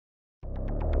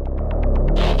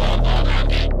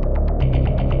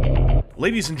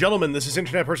Ladies and gentlemen, this is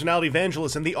internet personality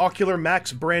Vangelus, and the Ocular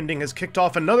Max branding has kicked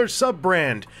off another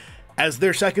sub-brand as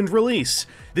their second release.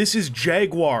 This is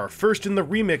Jaguar, first in the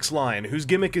Remix line, whose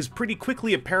gimmick is pretty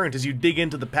quickly apparent as you dig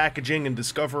into the packaging and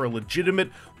discover a legitimate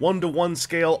 1:1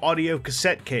 scale audio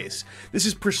cassette case. This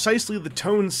is precisely the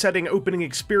tone-setting opening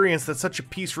experience that such a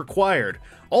piece required.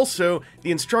 Also, the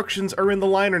instructions are in the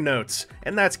liner notes,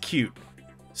 and that's cute.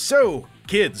 So,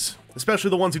 kids,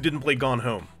 especially the ones who didn't play Gone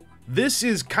Home, this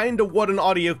is kinda what an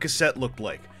audio cassette looked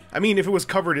like. I mean, if it was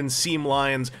covered in seam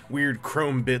lines, weird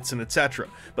chrome bits, and etc.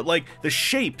 But like, the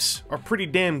shapes are pretty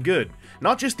damn good.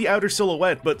 Not just the outer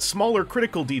silhouette, but smaller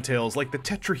critical details like the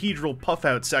tetrahedral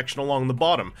puff-out section along the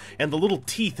bottom, and the little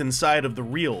teeth inside of the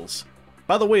reels.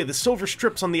 By the way, the silver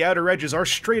strips on the outer edges are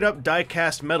straight-up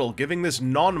die-cast metal, giving this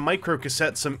non-micro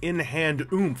cassette some in-hand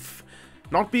oomph.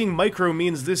 Not being micro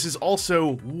means this is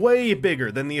also way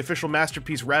bigger than the official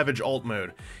Masterpiece Ravage alt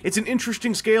mode. It's an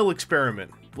interesting scale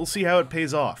experiment. We'll see how it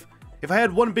pays off. If I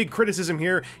had one big criticism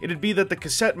here, it'd be that the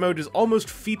cassette mode is almost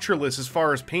featureless as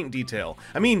far as paint detail.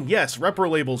 I mean, yes, repro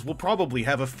labels will probably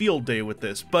have a field day with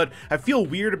this, but I feel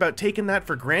weird about taking that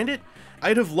for granted.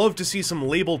 I'd have loved to see some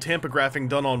label tampography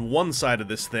done on one side of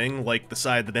this thing, like the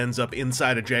side that ends up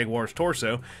inside a Jaguar's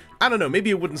torso. I don't know,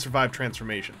 maybe it wouldn't survive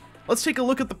transformation. Let's take a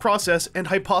look at the process and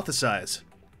hypothesize.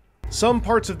 Some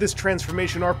parts of this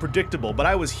transformation are predictable, but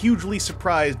I was hugely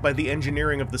surprised by the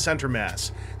engineering of the center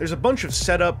mass. There's a bunch of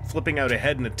setup, flipping out a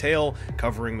head and a tail,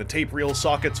 covering the tape reel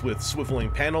sockets with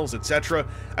swiveling panels, etc.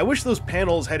 I wish those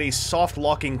panels had a soft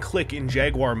locking click in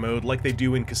Jaguar mode like they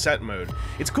do in cassette mode.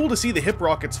 It's cool to see the hip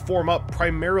rockets form up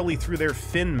primarily through their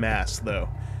fin mass, though.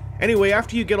 Anyway,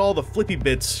 after you get all the flippy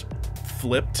bits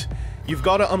flipped, you've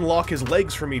got to unlock his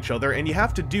legs from each other, and you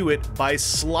have to do it by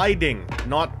sliding,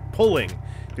 not pulling.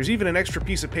 There's even an extra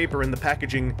piece of paper in the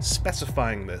packaging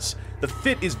specifying this. The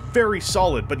fit is very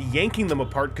solid, but yanking them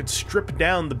apart could strip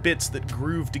down the bits that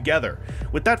groove together.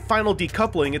 With that final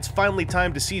decoupling, it's finally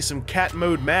time to see some cat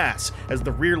mode mass, as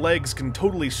the rear legs can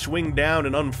totally swing down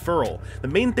and unfurl. The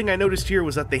main thing I noticed here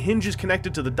was that the hinges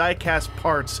connected to the die-cast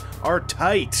parts are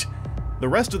tight. The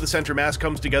rest of the center mass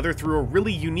comes together through a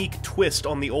really unique twist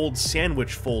on the old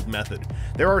sandwich fold method.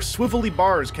 There are swivelly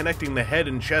bars connecting the head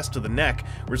and chest to the neck,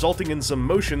 resulting in some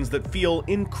motions that feel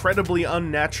incredibly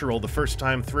unnatural the first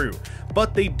time through.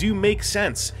 But they do make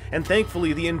sense, and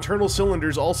thankfully the internal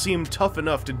cylinders all seem tough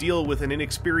enough to deal with an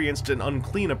inexperienced and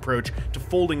unclean approach to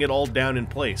folding it all down in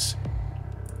place.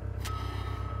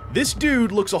 This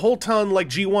dude looks a whole ton like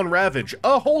G1 Ravage.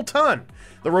 A whole ton!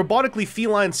 The robotically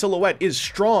feline silhouette is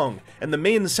strong, and the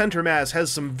main center mass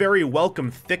has some very welcome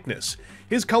thickness.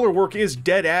 His color work is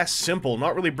dead-ass simple,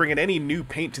 not really bringing any new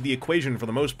paint to the equation for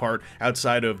the most part,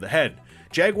 outside of the head.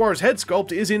 Jaguar's head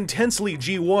sculpt is intensely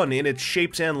G1 in its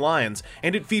shapes and lines,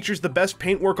 and it features the best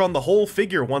paintwork on the whole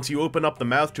figure once you open up the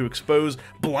mouth to expose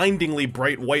blindingly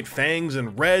bright white fangs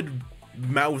and red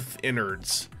mouth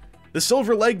innards. The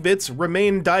silver leg bits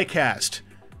remain die-cast.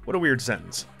 What a weird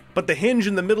sentence. But the hinge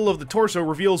in the middle of the torso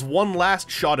reveals one last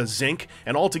shot of zinc,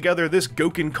 and altogether this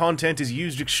Gokin content is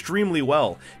used extremely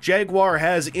well. Jaguar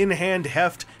has in-hand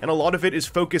heft, and a lot of it is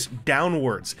focused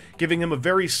downwards, giving him a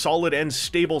very solid and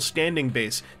stable standing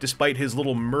base, despite his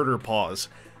little murder paws.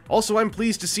 Also, I'm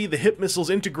pleased to see the hip missiles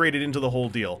integrated into the whole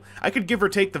deal. I could give or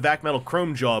take the vac metal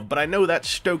chrome job, but I know that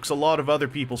stokes a lot of other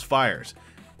people's fires.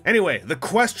 Anyway, the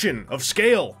question of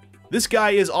scale. This guy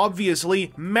is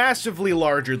obviously massively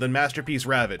larger than Masterpiece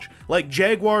Ravage, like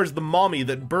Jaguar's the mommy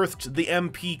that birthed the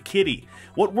MP Kitty.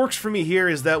 What works for me here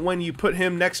is that when you put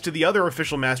him next to the other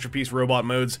official Masterpiece robot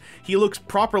modes, he looks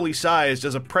properly sized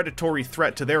as a predatory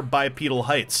threat to their bipedal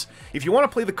heights. If you want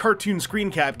to play the cartoon screen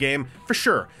cap game, for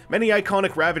sure, many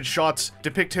iconic Ravage shots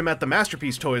depict him at the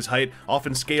Masterpiece toy's height,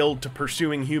 often scaled to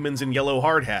pursuing humans in yellow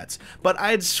hard hats. But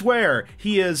I'd swear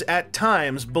he is, at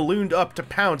times, ballooned up to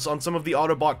pounce on some of the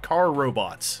Autobot car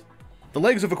robots. The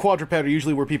legs of a quadruped are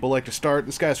usually where people like to start.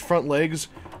 This guy's front legs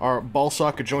are ball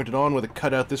socket jointed on with a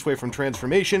cutout this way from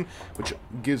transformation, which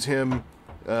gives him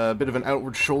a bit of an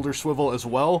outward shoulder swivel as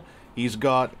well. He's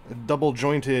got double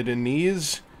jointed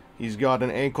knees, he's got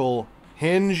an ankle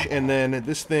hinge, and then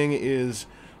this thing is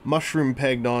mushroom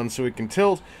pegged on so it can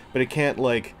tilt, but it can't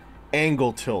like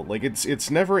angle tilt. Like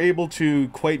it's never able to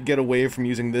quite get away from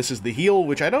using this as the heel,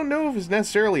 which I don't know if is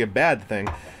necessarily a bad thing.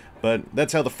 But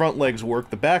that's how the front legs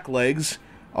work. The back legs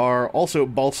are also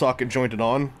ball socket jointed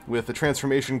on, with a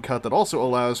transformation cut that also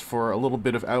allows for a little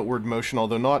bit of outward motion,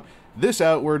 although not this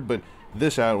outward, but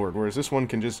this outward, whereas this one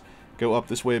can just go up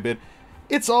this way a bit.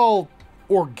 It's all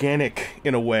organic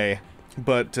in a way,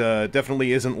 but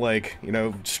definitely isn't like, you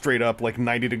know, straight up like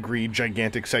 90-degree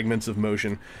gigantic segments of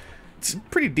motion. It's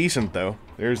pretty decent, though.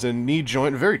 There's a knee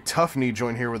joint, a very tough knee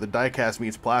joint here where the die-cast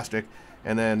meets plastic,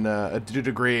 and then a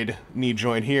digitigrade knee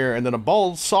joint here, and then a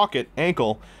ball socket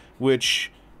ankle,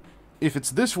 which, if it's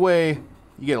this way,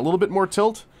 you get a little bit more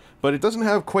tilt, but it doesn't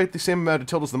have quite the same amount of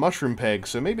tilt as the mushroom peg,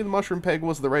 so maybe the mushroom peg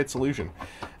was the right solution.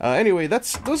 Anyway,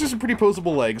 those are some pretty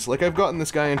posable legs. Like, I've gotten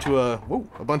this guy into a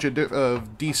bunch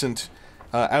of decent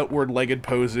outward-legged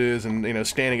poses and, you know,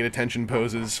 standing at attention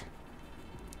poses.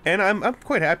 And I'm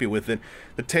quite happy with it.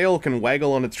 The tail can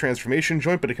waggle on its transformation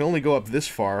joint, but it can only go up this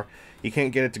far. You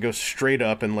can't get it to go straight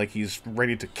up and like he's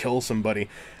ready to kill somebody.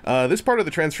 This part of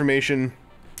the transformation,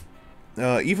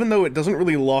 even though it doesn't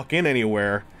really lock in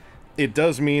anywhere, it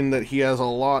does mean that he has a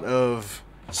lot of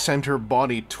center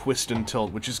body twist and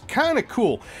tilt, which is kind of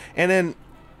cool. And then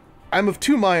I'm of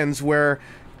two minds where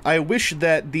I wish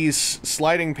that these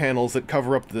sliding panels that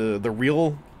cover up the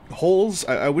real holes,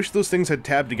 I wish those things had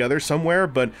tabbed together somewhere,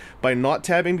 but by not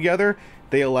tabbing together,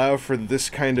 they allow for this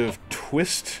kind of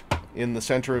twist in the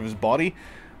center of his body,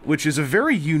 which is a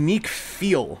very unique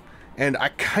feel, and I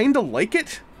kind of like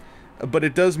it, but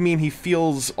it does mean he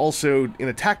feels also, in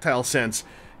a tactile sense,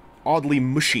 oddly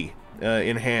mushy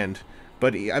in hand.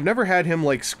 But I've never had him,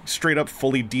 like, straight up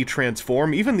fully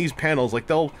de-transform. Even these panels, like,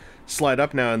 they'll slide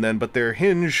up now and then, but their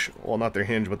hinge, well, not their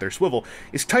hinge, but their swivel,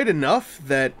 is tight enough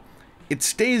that it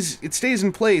stays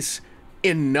in place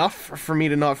enough for me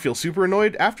to not feel super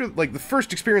annoyed. After, like, the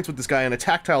first experience with this guy in a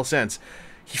tactile sense,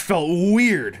 he felt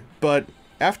weird, but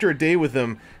after a day with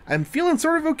him, I'm feeling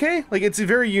sort of okay. Like, it's a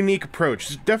very unique approach.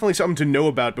 It's definitely something to know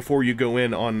about before you go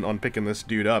in on picking this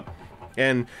dude up.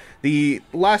 And the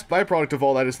last byproduct of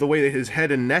all that is the way that his head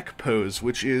and neck pose,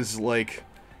 which is, like,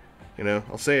 you know,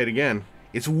 I'll say it again,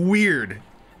 it's weird.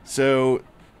 So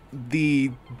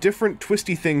the different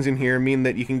twisty things in here mean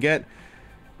that you can get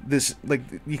this, like,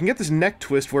 you can get this neck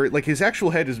twist where, like, his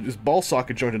actual head is ball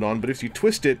socket jointed on, but if you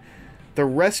twist it, the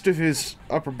rest of his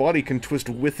upper body can twist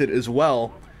with it as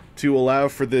well to allow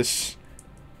for this,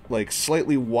 like,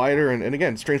 slightly wider and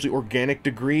again, strangely organic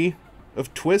degree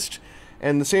of twist.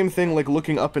 And the same thing, like,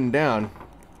 looking up and down.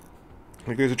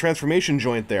 Like, there's a transformation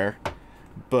joint there,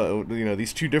 but, you know,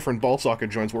 these two different ball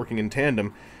socket joints working in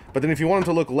tandem. But then if you want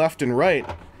him to look left and right,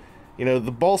 you know,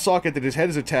 the ball socket that his head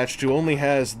is attached to only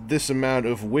has this amount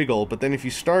of wiggle, but then if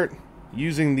you start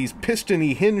using these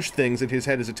piston-y hinge things that his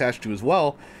head is attached to as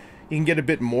well, you can get a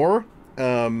bit more.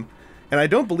 And I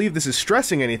don't believe this is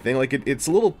stressing anything. Like, it's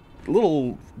a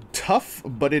little tough,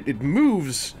 but it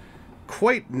moves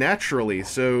quite naturally,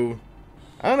 so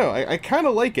I don't know, I kind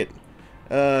of like it.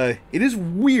 It is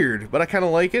weird, but I kind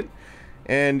of like it.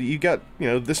 And you got, you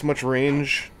know, this much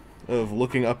range of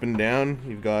looking up and down.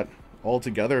 You've got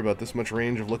altogether about this much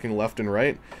range of looking left and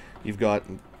right. You've got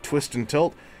twist and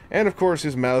tilt. And of course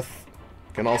his mouth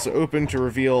can also open to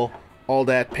reveal all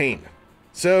that pain.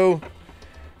 So,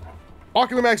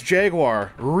 Ocular Max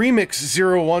Jaguar,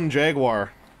 RMX-01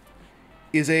 Jaguar,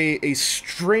 is a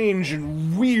strange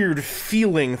and weird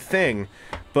feeling thing,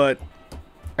 but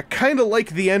I kind of like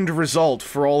the end result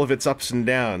for all of its ups and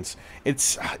downs.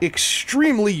 It's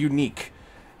extremely unique,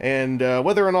 and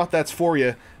whether or not that's for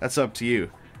you, that's up to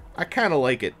you. I kind of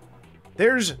like it.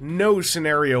 There's no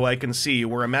scenario I can see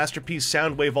where a Masterpiece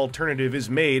Soundwave alternative is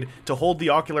made to hold the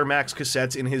Ocular Max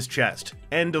cassettes in his chest.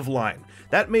 End of line.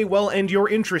 That may well end your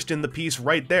interest in the piece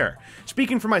right there.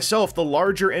 Speaking for myself, the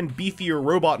larger and beefier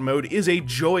robot mode is a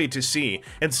joy to see,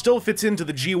 and still fits into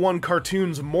the G1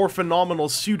 cartoon's more phenomenal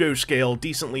pseudo-scale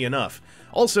decently enough.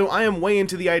 Also, I am way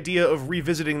into the idea of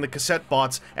revisiting the cassette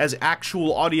bots as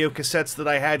actual audio cassettes that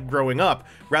I had growing up,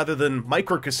 rather than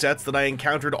microcassettes that I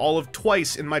encountered all of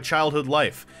twice in my childhood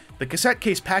life. The cassette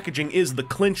case packaging is the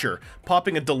clincher,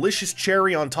 popping a delicious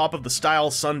cherry on top of the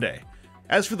style sundae.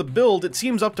 As for the build, it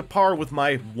seems up to par with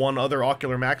my one other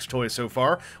Ocular Max toy so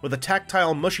far, with a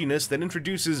tactile mushiness that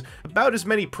introduces about as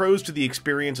many pros to the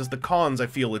experience as the cons I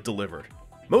feel it delivered.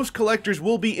 Most collectors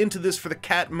will be into this for the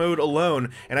cat mode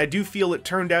alone, and I do feel it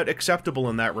turned out acceptable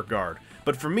in that regard.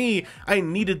 But for me, I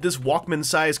needed this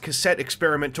Walkman-sized cassette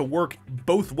experiment to work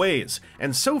both ways,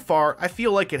 and so far, I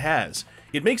feel like it has.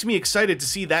 It makes me excited to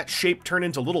see that shape turn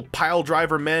into little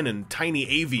pile-driver men and tiny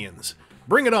avians.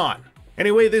 Bring it on!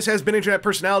 Anyway, this has been Internet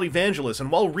Personality Vangelus, and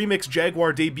while RMX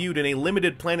Jaguar debuted in a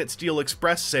limited Planet Steel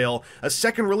Express sale, a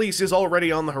second release is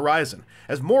already on the horizon.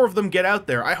 As more of them get out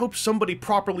there, I hope somebody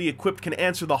properly equipped can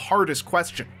answer the hardest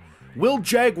question. Will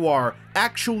Jaguar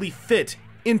actually fit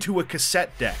into a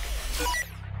cassette deck?